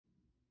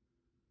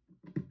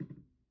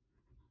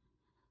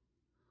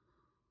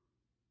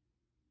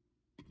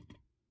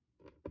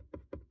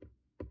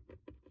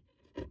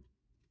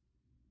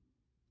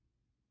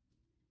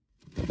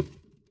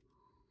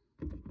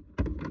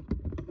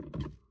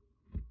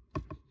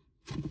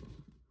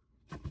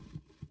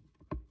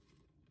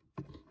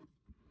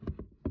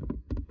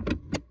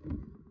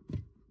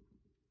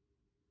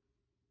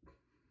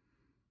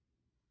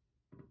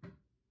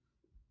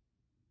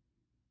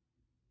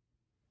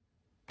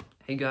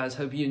Hey guys,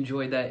 hope you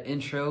enjoyed that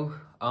intro.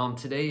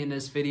 Today in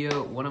this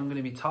video, what I'm going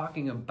to be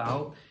talking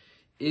about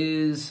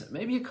is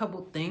maybe a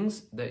couple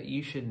things that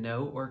you should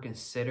know or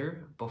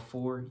consider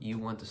before you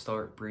want to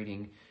start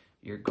breeding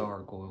your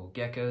gargoyle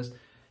geckos.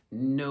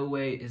 No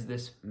way is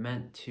this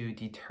meant to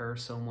deter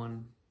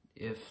someone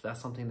if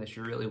that's something that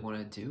you really want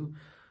to do,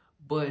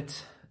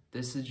 but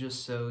this is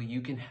just so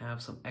you can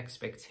have some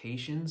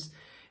expectations.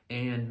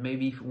 And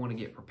maybe if you want to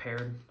get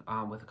prepared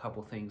with a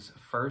couple things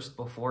first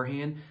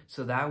beforehand,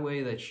 so that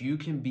way that you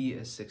can be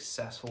as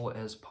successful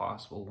as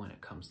possible when it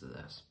comes to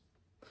this.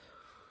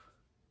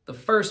 The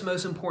first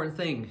most important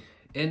thing,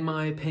 in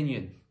my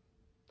opinion,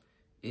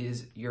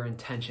 is your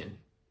intention.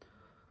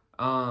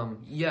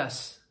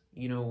 Yes,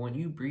 you know, when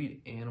you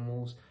breed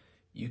animals,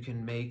 you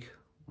can make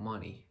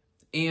money.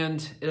 And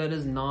that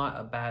is not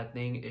a bad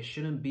thing. It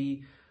shouldn't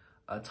be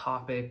a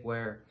topic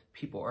where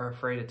people are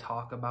afraid to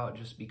talk about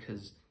just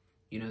because,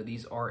 you know,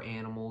 these are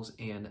animals,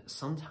 and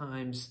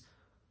sometimes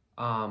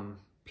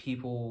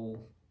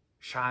people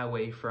shy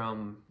away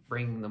from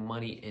bringing the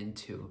money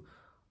into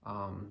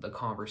the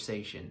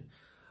conversation.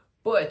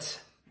 But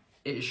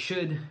it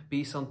should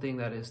be something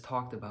that is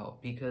talked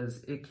about,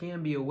 because it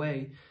can be a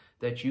way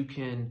that you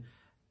can,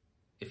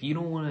 if you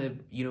don't want to,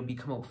 you know,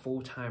 become a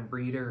full-time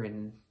breeder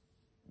and,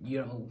 you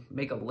know,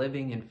 make a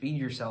living and feed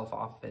yourself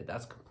off of it,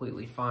 that's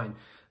completely fine,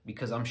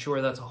 because I'm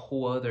sure that's a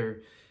whole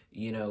other,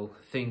 you know,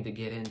 thing to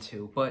get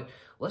into. But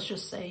let's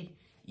just say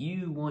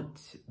you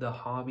want the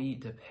hobby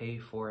to pay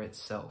for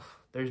itself.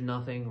 There's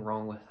nothing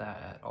wrong with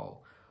that at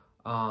all.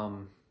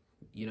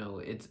 You know,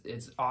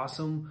 it's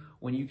awesome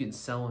when you can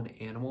sell an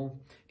animal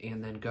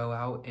and then go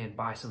out and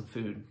buy some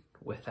food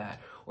with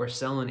that, or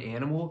sell an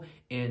animal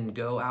and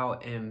go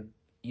out and,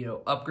 you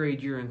know,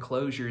 upgrade your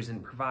enclosures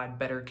and provide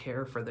better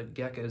care for the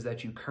geckos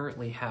that you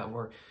currently have,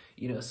 or,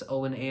 you know,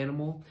 sell an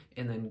animal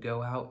and then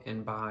go out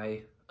and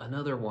buy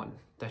another one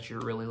that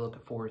you're really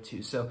looking forward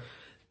to. So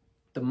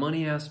the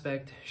money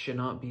aspect should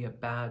not be a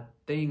bad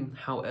thing.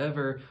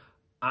 However,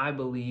 I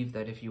believe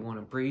that if you want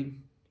to breed,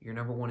 your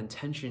number one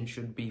intention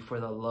should be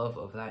for the love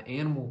of that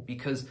animal.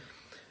 Because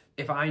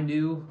if I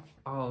knew,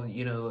 oh,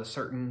 you know, a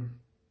certain,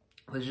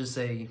 let's just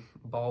say,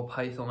 ball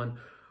python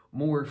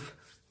morph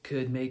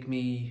could make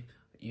me,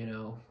 you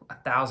know,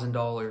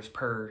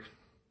 $1,000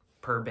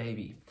 per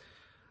baby.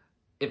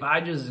 If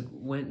I just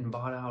went and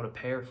bought out a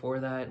pair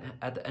for that,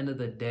 at the end of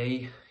the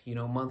day, you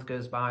know, a month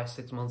goes by,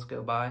 6 months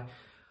go by,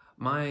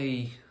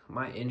 my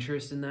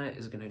interest in that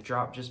is going to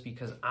drop, just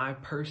because I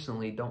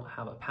personally don't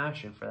have a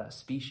passion for that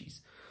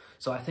species.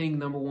 So I think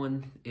number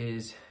one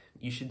is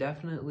you should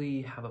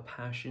definitely have a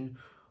passion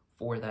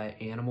for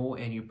that animal,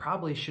 and you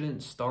probably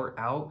shouldn't start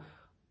out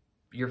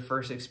your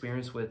first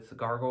experience with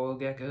gargoyle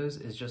geckos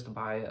is just to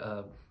buy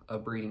a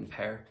breeding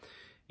pair.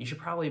 You should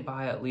probably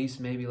buy at least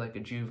maybe like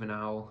a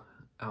juvenile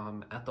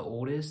at the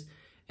oldest,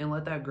 and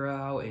let that grow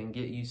out and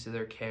get used to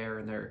their care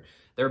and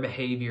their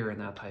behavior and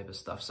that type of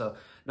stuff. So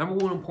number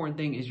one important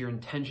thing is your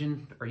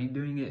intention. Are you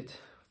doing it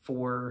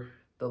for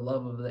the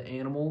love of the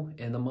animal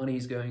and the money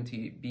is going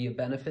to be a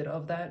benefit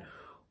of that?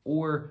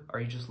 Or are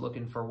you just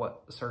looking for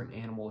what a certain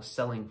animal is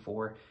selling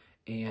for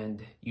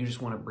and you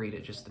just want to breed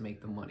it just to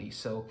make the money?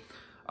 So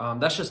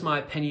that's just my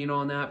opinion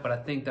on that, but I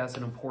think that's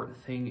an important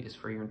thing, is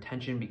for your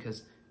intention,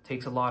 because it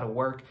takes a lot of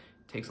work,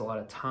 it takes a lot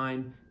of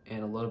time,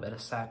 and a little bit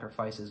of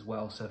sacrifice as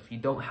well. So if you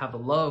don't have the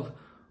love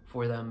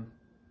for them,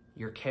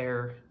 your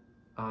care,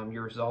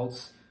 your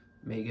results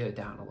may go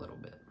down a little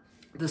bit.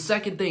 The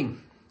second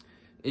thing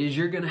is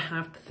you're gonna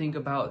have to think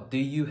about, do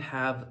you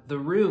have the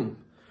room?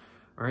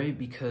 All right,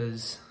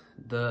 because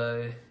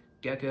the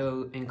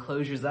gecko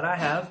enclosures that I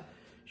have,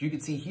 you can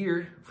see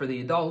here for the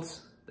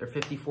adults, they're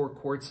 54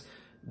 quarts.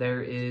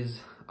 There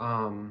is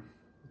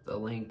the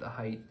length, the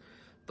height,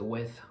 the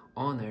width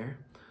on there.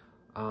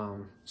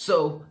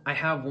 So I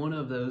have one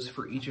of those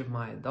for each of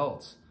my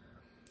adults.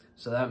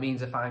 So that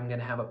means if I'm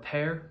gonna have a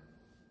pair,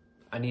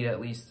 I need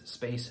at least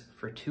space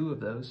for 2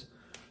 of those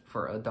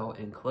for adult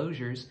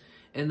enclosures.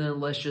 And then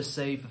let's just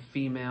say if a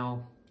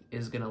female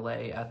is gonna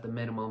lay at the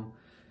minimum,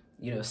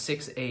 you know,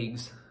 6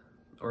 eggs,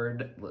 or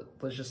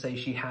let's just say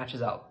she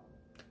hatches out,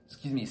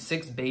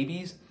 6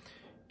 babies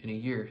in a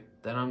year,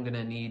 then I'm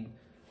gonna need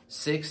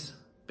 6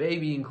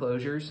 baby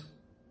enclosures.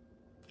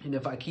 And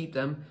if I keep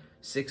them,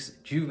 6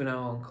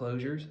 juvenile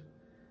enclosures,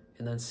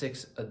 and then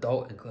 6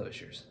 adult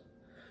enclosures.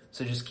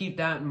 So just keep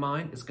that in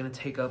mind. It's going to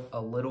take up a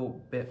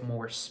little bit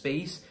more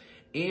space,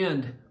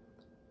 and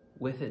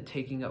with it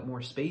taking up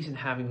more space and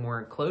having more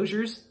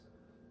enclosures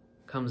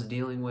comes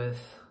dealing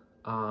with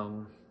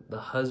the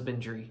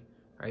husbandry,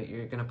 right?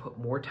 You're going to put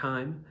more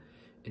time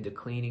into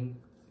cleaning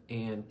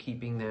and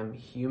keeping them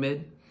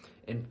humid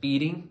and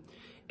feeding.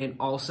 And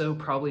also,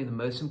 probably the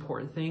most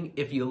important thing,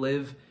 if you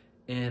live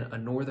in a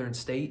northern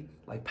state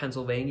like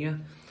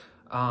Pennsylvania,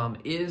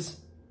 is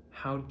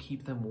how to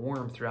keep them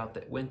warm throughout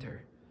the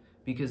winter.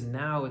 Because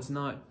now it's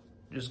not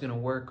just gonna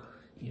work,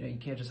 you know, you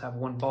can't just have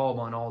one bulb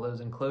on all those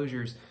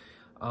enclosures.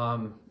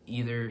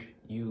 Either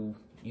you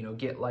know,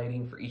 get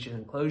lighting for each of the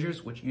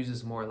enclosures, which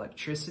uses more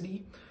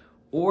electricity,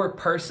 or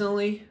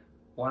personally,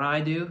 what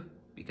I do,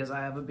 because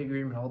I have a big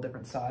room in all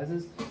different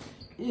sizes,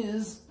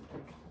 is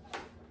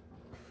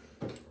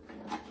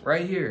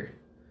right here.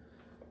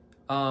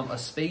 A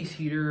space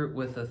heater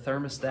with a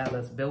thermostat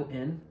that's built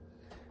in.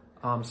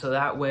 So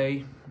that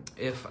way,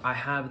 if I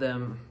have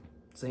them,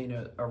 say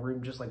in a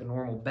room just like a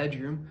normal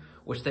bedroom,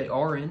 which they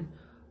are in,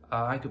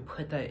 I could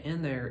put that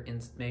in there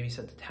and maybe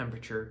set the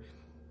temperature.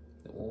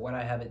 What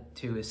I have it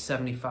to is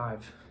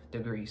 75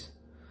 degrees.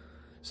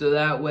 So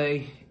that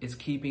way it's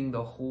keeping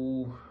the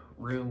whole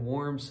room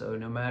warm. So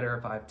no matter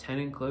if I have 10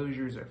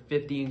 enclosures or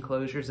 50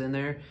 enclosures in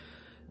there,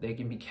 they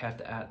can be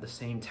kept at the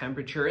same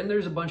temperature. And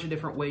there's a bunch of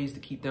different ways to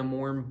keep them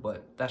warm,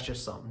 but that's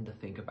just something to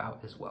think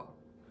about as well.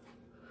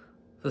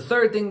 The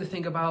third thing to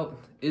think about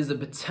is the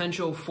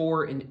potential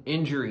for an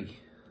injury.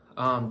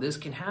 This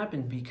can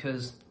happen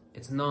because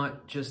it's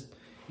not just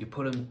you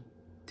put them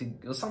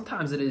to,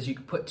 sometimes it is you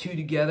can put two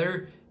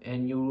together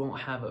and you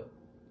won't have a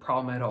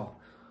problem at all.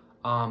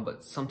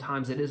 But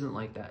sometimes it isn't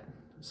like that.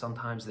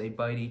 Sometimes they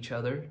bite each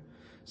other.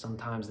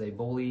 Sometimes they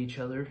bully each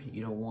other.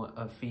 You don't want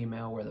a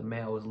female where the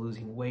male is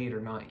losing weight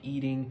or not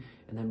eating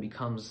and then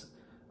becomes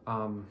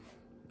an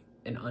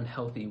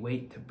unhealthy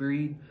weight to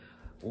breed.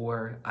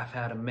 Or I've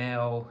had a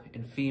male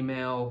and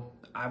female.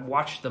 I've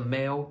watched the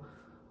male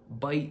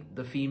bite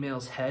the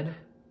female's head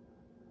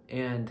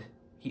and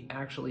he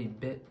actually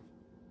bit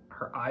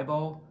her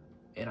eyeball,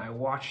 and I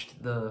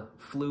watched the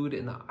fluid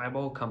in the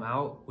eyeball come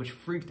out, which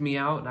freaked me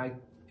out, and I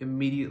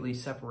immediately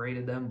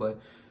separated them,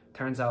 but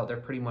turns out they're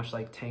pretty much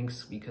like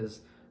tanks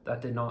because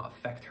that did not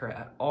affect her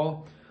at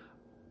all.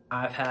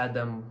 I've had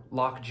them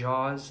lock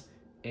jaws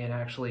and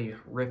actually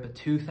rip a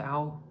tooth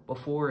out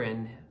before,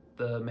 and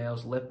the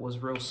male's lip was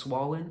real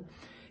swollen.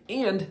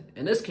 And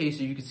in this case,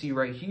 as you can see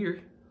right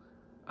here,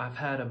 I've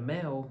had a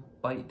male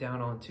bite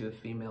down onto a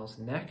female's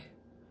neck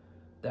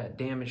that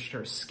damaged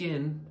her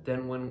skin.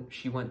 Then when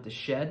she went to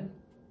shed,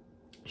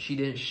 she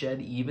didn't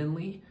shed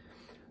evenly.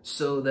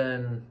 So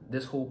then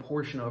this whole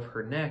portion of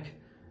her neck,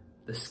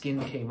 the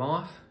skin came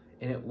off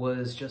and it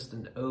was just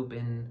an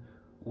open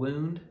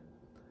wound.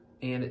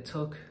 And it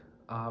took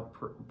a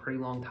pretty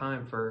long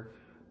time for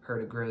her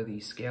to grow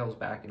these scales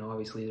back. And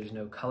obviously there's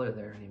no color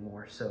there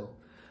anymore. So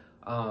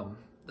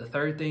the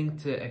third thing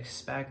to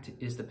expect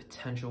is the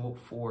potential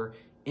for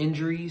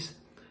injuries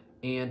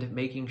and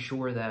making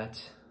sure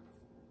that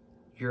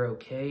you're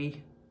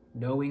okay,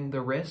 knowing the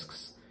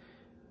risks,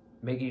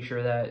 making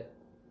sure that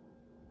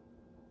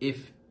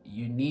if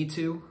you need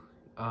to,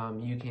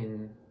 you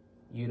can,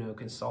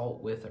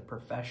 consult with a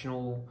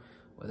professional,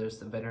 whether it's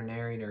the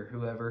veterinarian or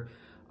whoever,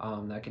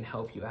 that can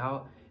help you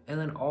out. And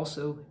then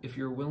also, if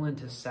you're willing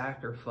to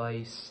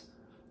sacrifice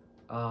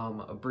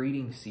a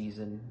breeding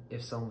season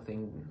if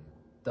something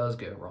does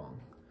go wrong,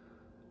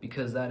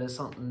 because that is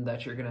something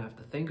that you're gonna have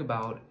to think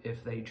about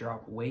if they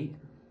drop weight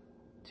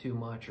too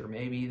much, or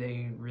maybe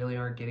they really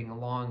aren't getting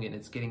along and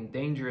it's getting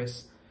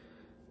dangerous.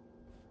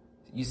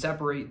 You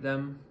separate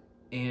them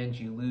and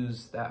you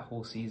lose that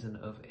whole season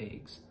of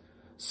eggs.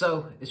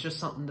 So it's just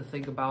something to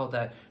think about,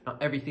 that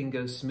not everything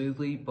goes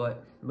smoothly,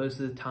 but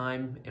most of the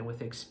time and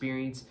with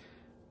experience,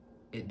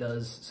 it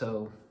does.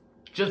 So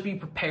just be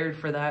prepared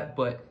for that.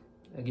 But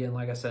again,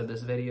 like I said,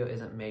 this video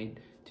isn't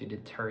made to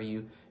deter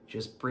you,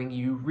 just bring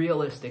you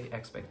realistic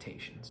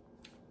expectations.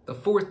 The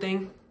fourth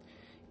thing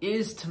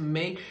is to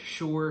make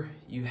sure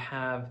you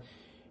have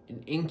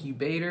an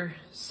incubator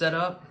set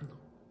up.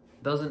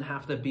 Doesn't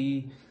have to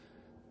be,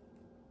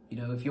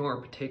 if you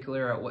aren't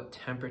particular at what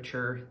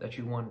temperature that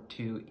you want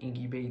to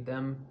incubate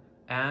them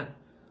at,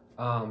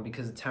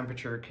 because the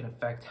temperature can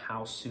affect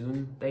how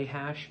soon they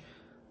hatch.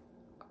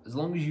 As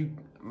long as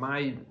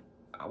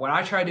what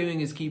I try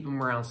doing is keep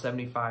them around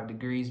 75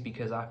 degrees,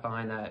 because I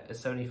find that at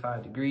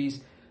 75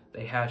 degrees,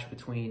 they hatch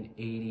between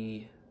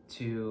 80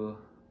 to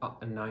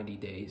 90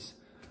 days.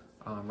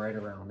 Right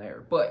around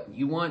there. But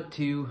you want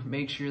to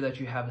make sure that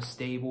you have a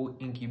stable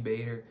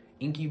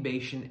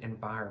incubation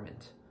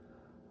environment.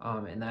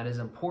 And that is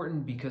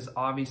important because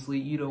obviously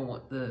you don't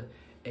want the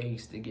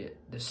eggs to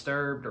get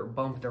disturbed or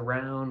bumped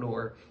around,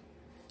 or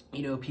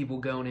people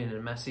going in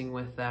and messing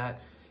with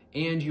that.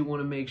 And you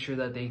want to make sure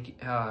that they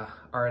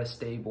are at a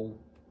stable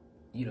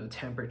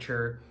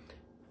temperature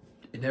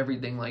and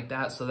everything like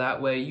that, so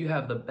that way you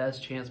have the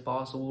best chance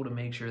possible to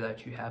make sure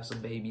that you have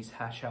some babies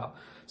hatch out.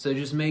 So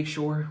just make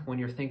sure when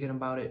you're thinking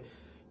about it,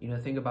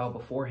 think about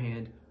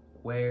beforehand,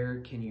 where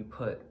can you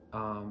put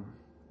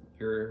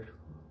your,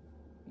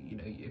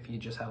 if you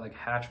just have like a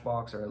hatch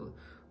box or a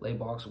lay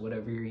box or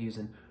whatever you're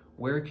using,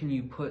 where can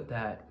you put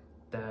that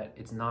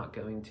it's not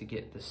going to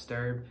get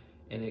disturbed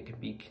and it can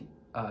be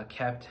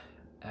kept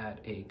at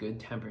a good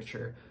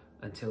temperature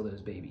until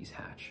those babies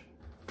hatch.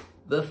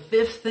 The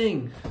fifth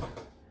thing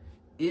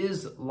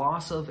is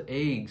loss of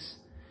eggs.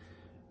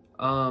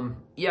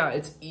 Yeah,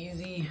 it's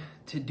easy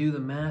to do the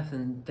math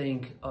and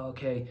think,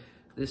 okay,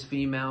 this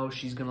female,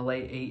 she's gonna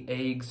lay 8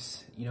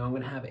 eggs, I'm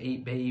gonna have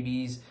 8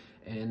 babies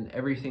and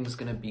everything's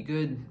gonna be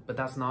good, but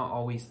that's not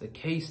always the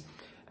case.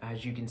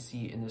 As you can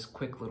see in this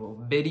quick little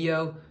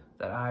video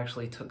that I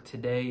actually took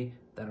today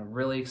that I'm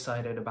really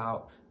excited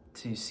about,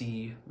 to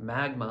see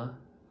Magma,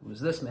 who is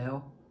this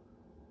male,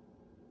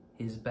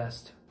 his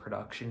best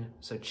production.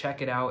 So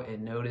check it out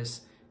and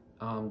notice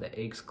the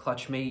egg's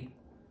clutch mate,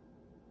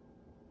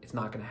 it's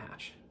not gonna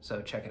hatch.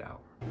 So check it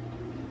out.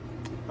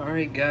 All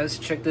right guys,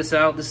 check this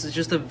out. This is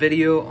just a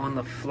video on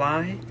the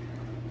fly.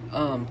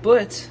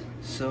 But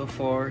so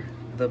far,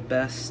 the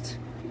best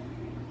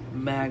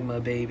magma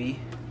baby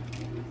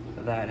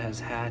that has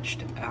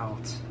hatched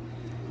out.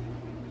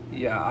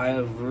 Yeah, I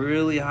have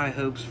really high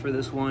hopes for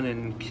this one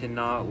and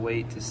cannot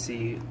wait to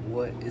see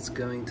what it's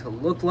going to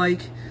look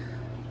like.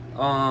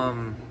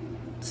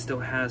 Still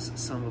has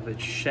some of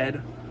its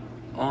shed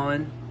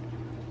on.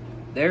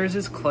 There's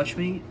his clutch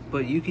mate,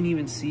 but you can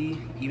even see,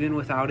 even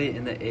without it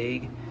in the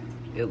egg,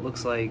 it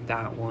looks like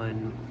that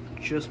one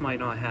just might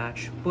not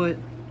hatch, but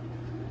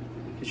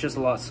it's just a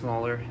lot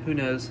smaller. Who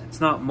knows?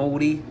 It's not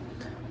moldy.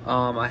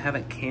 I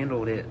haven't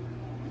candled it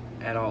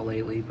at all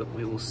lately, but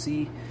we will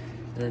see.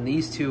 And then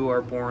these two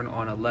are born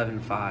on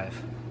 11/5,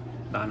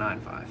 not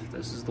 9/5.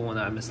 This is the one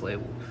that I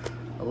mislabeled.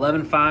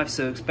 11/5,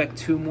 so expect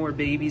 2 more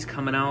babies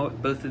coming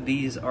out. Both of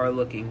these are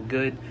looking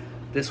good.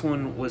 This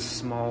one was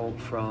small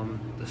from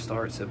the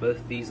start, so both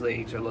of these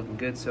eggs are looking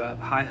good, so I have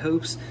high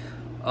hopes.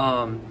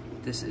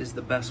 This is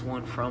the best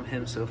one from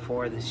him so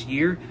far this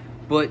year,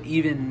 but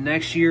even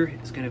next year,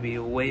 it's gonna be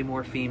way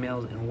more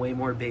females and way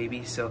more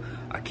babies, so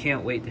I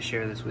can't wait to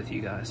share this with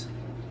you guys.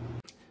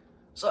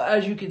 So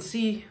as you can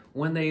see,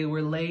 when they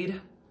were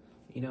laid,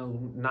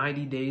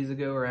 90 days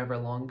ago or ever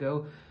long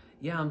ago,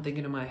 yeah, I'm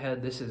thinking in my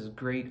head, this is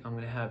great. I'm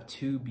gonna have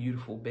 2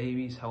 beautiful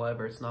babies.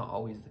 However, it's not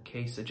always the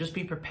case. So just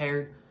be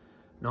prepared.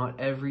 Not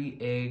every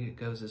egg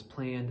goes as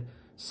planned.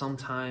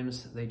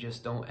 Sometimes they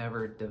just don't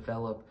ever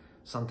develop.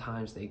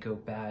 Sometimes they go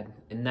bad,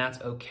 and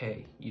that's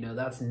okay.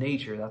 That's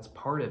nature, that's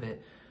part of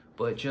it.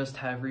 But just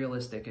have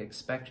realistic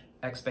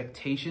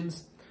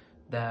expectations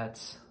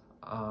that,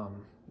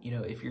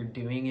 if you're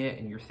doing it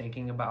and you're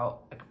thinking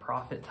about like a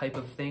profit type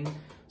of thing,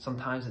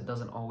 sometimes it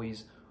doesn't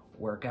always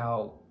work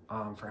out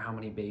for how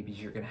many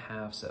babies you're gonna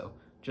have. So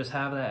just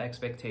have that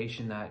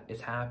expectation that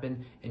it's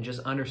happened, and just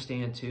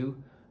understand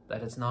too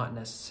that it's not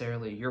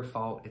necessarily your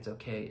fault. It's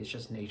okay. It's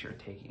just nature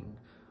taking,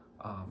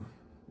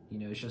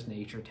 it's just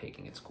nature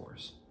taking its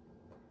course.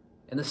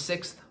 And the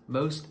 6th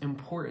most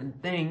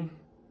important thing,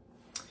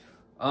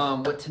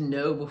 what to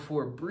know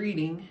before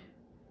breeding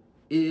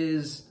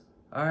is,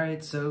 all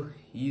right, so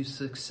you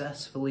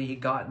successfully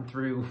gotten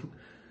through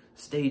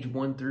stage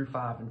 1 through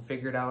 5 and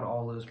figured out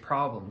all those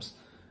problems.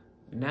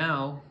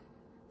 Now,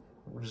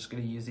 we're just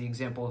gonna use the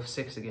example of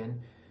 6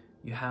 again.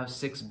 You have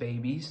 6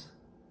 babies.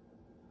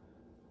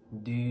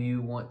 Do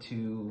you want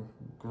to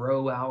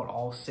grow out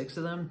all 6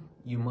 of them?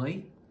 You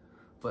might,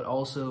 but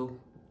also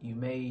you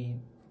may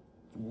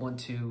want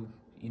to,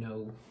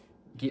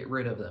 get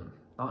rid of them.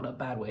 Not in a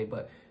bad way,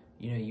 but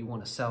you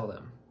want to sell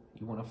them.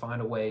 You want to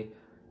find a way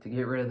to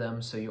get rid of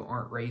them so you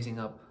aren't raising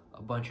up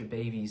a bunch of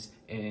babies,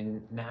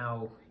 and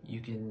now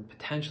you can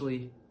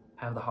potentially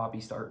have the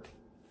hobby start,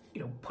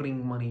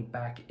 putting money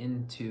back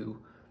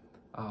into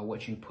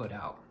what you put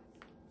out.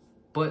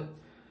 But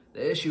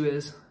the issue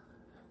is,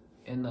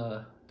 in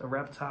the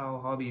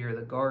reptile hobby or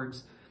the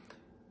gargs,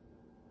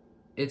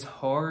 it's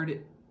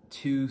hard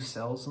to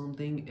sell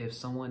something if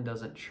someone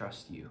doesn't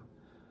trust you.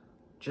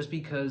 Just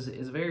because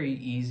it's very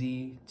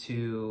easy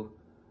to,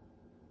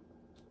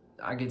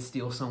 I could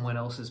steal someone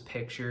else's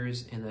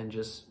pictures and then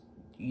just,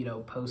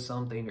 post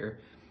something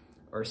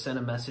or send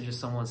a message to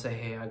someone, say,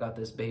 hey, I got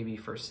this baby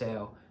for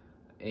sale.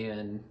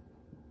 And,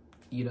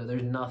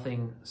 there's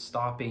nothing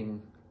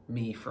stopping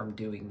me from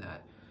doing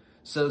that.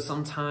 So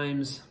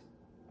sometimes,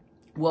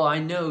 well, I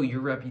know your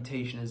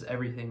reputation is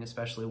everything,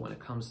 especially when it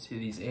comes to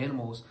these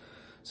animals.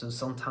 So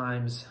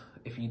sometimes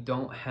if you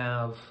don't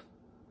have,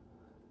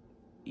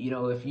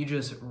 if you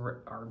just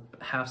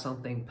have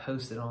something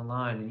posted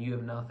online and you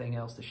have nothing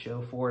else to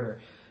show for it,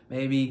 or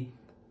maybe,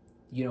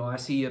 I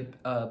see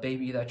a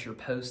baby that you're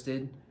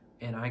posted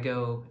and I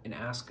go and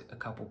ask a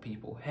couple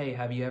people, hey,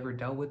 have you ever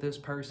dealt with this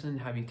person?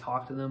 Have you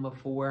talked to them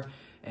before?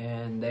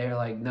 And they're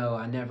like, no,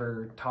 I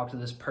never talked to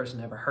this person,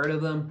 never heard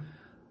of them.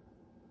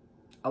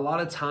 A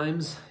lot of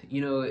times,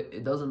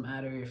 it doesn't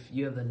matter if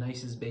you have the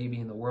nicest baby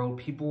in the world.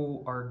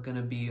 People are going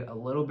to be a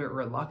little bit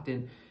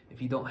reluctant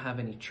if you don't have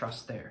any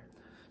trust there.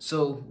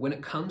 So when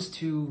it comes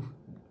to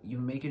you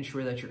making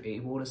sure that you're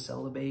able to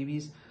sell the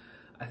babies,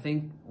 I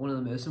think one of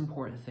the most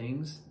important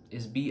things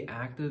is be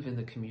active in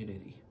the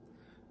community.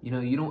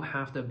 You don't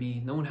have to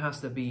be, no one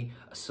has to be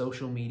a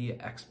social media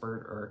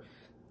expert or,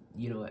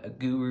 a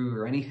guru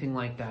or anything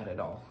like that at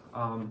all.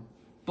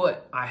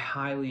 But I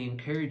highly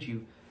encourage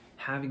you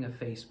having a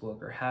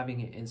Facebook or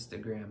having an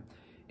Instagram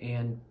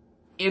and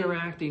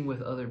interacting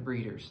with other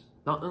breeders,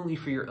 not only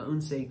for your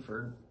own sake,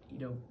 for,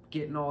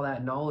 getting all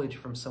that knowledge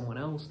from someone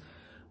else,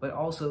 but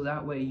also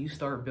that way you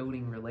start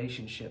building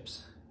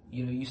relationships.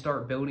 You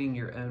start building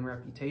your own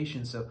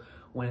reputation. So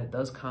when it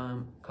does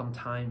come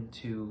time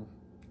to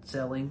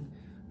selling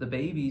the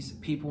babies,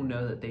 people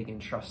know that they can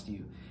trust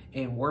you.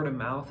 And word of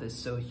mouth is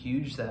so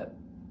huge that,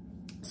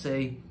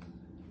 say,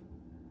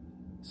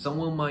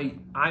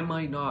 I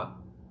might not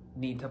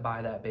need to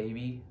buy that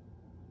baby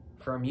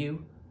from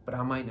you, but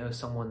I might know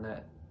someone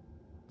that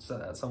so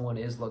that someone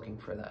is looking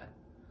for that.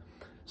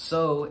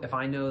 So if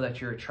I know that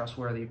you're a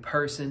trustworthy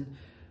person,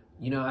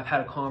 you know, I've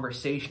had a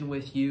conversation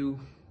with you,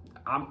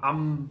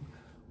 I'm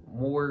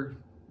more,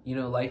 you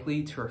know,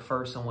 likely to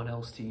refer someone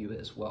else to you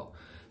as well.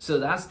 So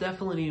that's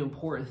definitely an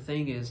important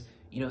thing is,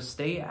 you know,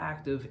 stay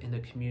active in the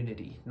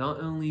community. Not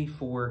only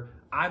for,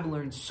 I've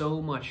learned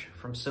so much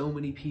from so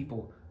many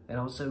people, and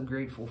I'm so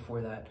grateful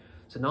for that.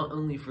 So not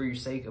only for your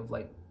sake of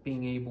like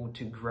being able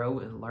to grow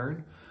and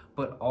learn,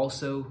 but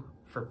also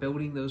for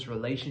building those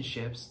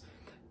relationships,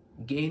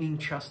 gaining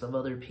trust of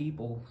other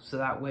people, so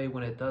that way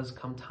when it does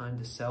come time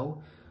to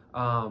sell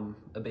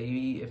a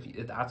baby,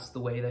 if that's the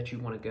way that you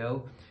want to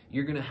go,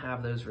 you're gonna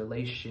have those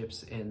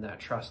relationships and that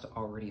trust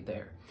already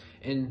there.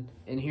 And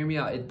hear me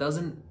out,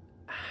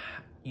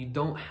 you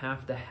don't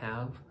have to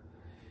have,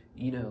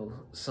 you know,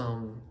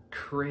 some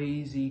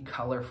crazy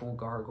colorful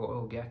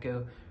gargoyle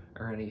gecko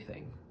or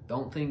anything.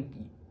 Don't think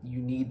you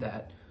need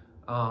that.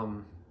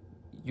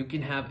 You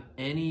can have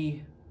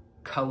any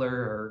color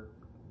or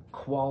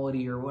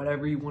quality or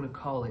whatever you want to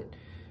call it,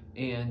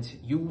 and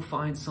you will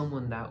find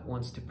someone that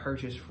wants to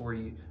purchase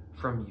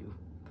from you.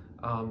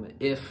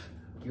 If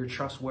you're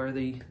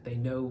trustworthy, they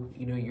know,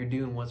 you know, you're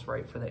doing what's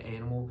right for the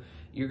animal,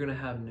 you're gonna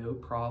have no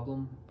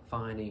problem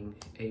finding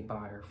a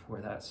buyer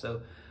for that.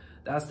 So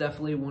that's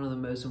definitely one of the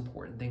most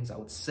important things I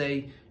would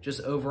say,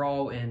 just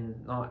overall,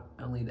 and not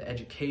only the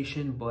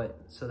education, but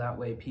so that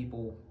way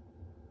people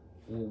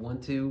will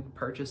want to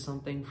purchase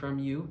something from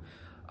you,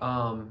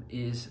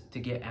 is to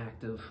get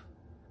active,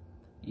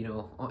 you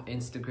know, on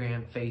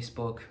Instagram,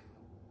 Facebook,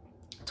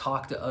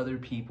 talk to other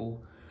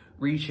people,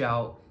 reach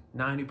out.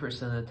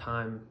 90% of the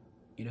time,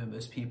 you know,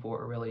 most people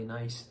are really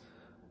nice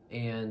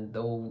and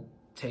they'll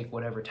take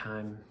whatever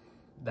time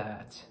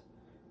that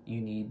you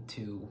need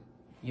to,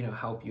 you know,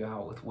 help you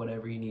out with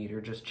whatever you need,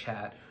 or just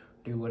chat,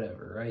 do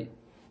whatever, right?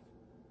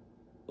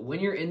 When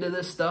you're into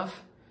this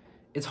stuff,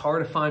 it's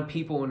hard to find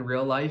people in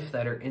real life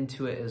that are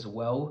into it as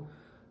well.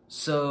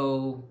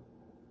 So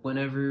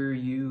whenever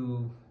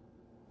you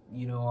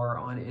know, are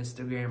on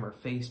Instagram or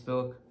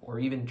Facebook, or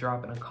even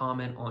dropping a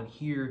comment on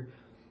here,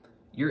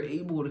 you're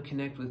able to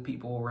connect with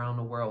people around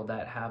the world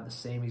that have the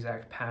same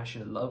exact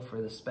passion and love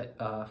for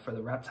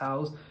the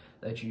reptiles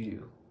that you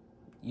do.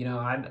 You know,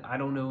 I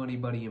don't know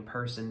anybody in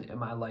person in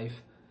my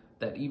life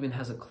that even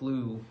has a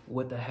clue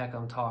what the heck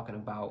I'm talking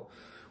about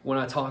when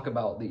I talk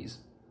about these.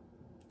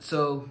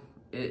 So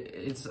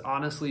it's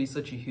honestly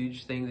such a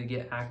huge thing to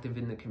get active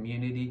in the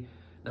community.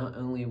 Not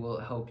only will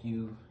it help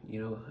you,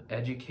 you know,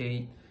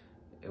 educate,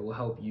 it will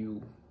help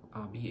you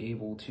be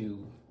able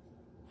to,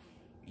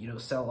 you know,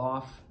 sell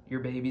off your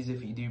babies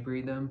if you do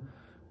breed them,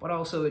 but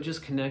also it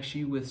just connects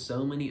you with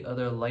so many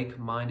other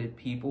like-minded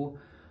people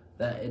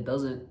that it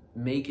doesn't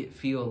make it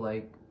feel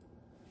like,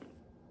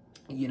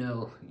 you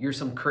know, you're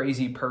some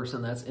crazy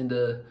person that's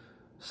into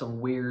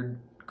some weird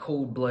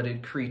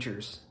cold-blooded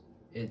creatures.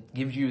 It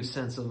gives you a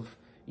sense of,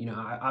 you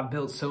know, I've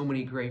built so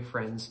many great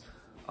friends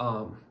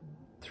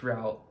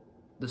throughout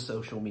the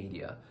social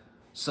media.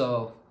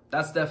 So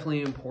that's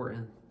definitely an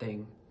important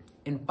thing.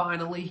 And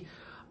finally,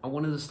 I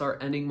wanted to start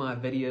ending my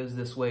videos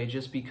this way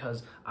just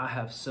because I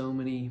have so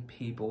many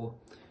people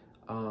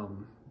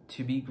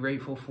to be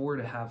grateful for,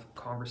 to have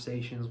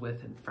conversations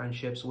with and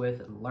friendships with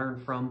and learn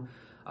from,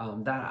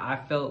 that I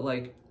felt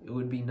like it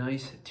would be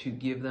nice to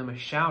give them a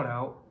shout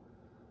out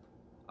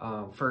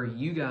for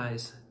you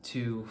guys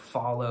to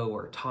follow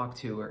or talk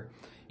to, or,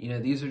 you know,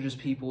 these are just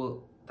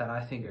people that I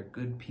think are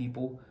good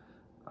people,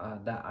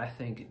 that I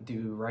think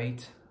do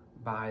right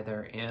by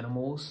their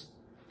animals,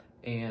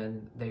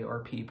 and they are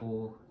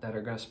people that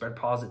are going to spread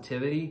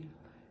positivity,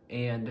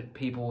 and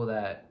people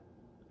that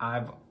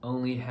I've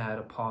only had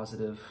a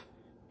positive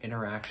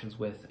interactions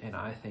with, and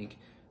I think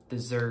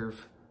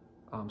deserve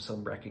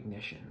some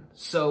recognition.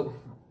 So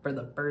for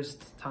the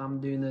first time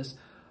doing this,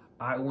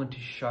 I want to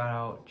shout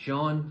out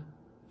John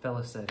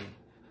Felicetti.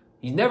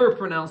 He never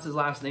pronounced his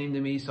last name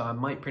to me, so I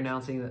might be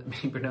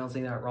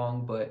pronouncing that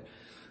wrong, but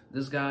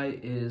this guy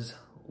is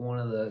one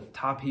of the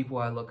top people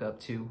I look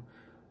up to.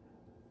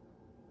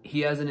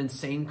 He has an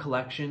insane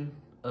collection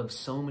of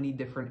so many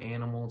different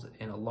animals,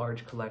 and a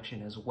large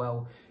collection as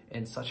well,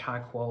 and such high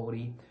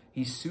quality.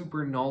 He's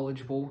super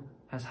knowledgeable,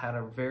 has had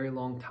a very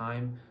long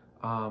time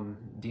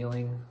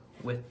dealing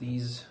with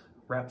these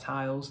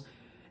reptiles,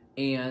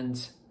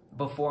 and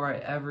before I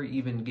ever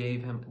even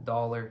gave him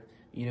 $1,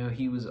 you know,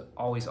 he was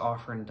always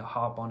offering to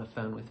hop on the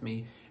phone with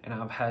me, and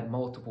I've had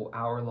multiple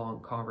hour-long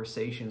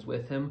conversations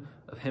with him,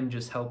 of him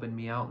just helping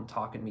me out and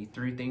talking me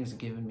through things and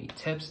giving me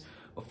tips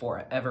before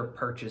I ever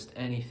purchased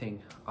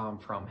anything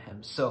from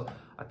him. So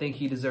I think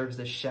he deserves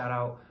this shout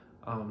out.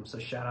 So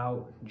shout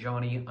out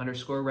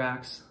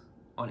Johnny_Rax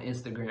on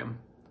Instagram.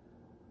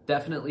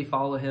 Definitely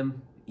follow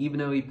him, even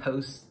though he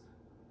posts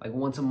like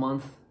once a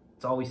month.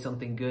 It's always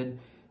something good,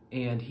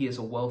 and he has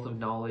a wealth of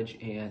knowledge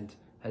and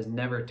has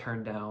never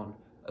turned down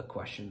a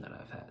question that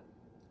I've had.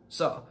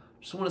 So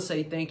just want to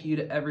say thank you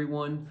to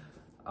everyone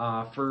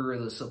for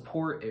the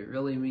support. It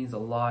really means a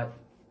lot.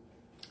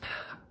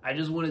 I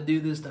just want to do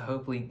this to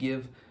hopefully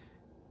give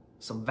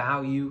some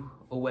value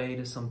away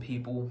to some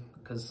people,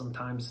 because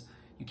sometimes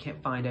you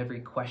can't find every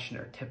question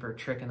or tip or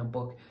trick in a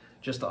book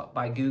just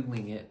by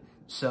Googling it.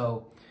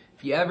 So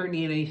if you ever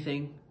need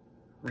anything,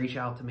 reach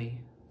out to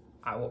me.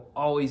 I will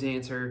always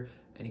answer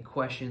any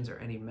questions or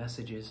any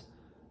messages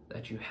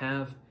that you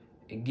have.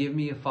 And give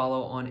me a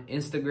follow on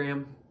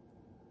Instagram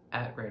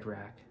at Red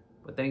Rack.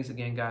 But thanks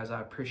again, guys.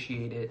 I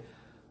appreciate it.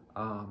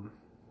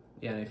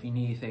 Yeah, and if you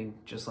need anything,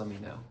 just let me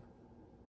know.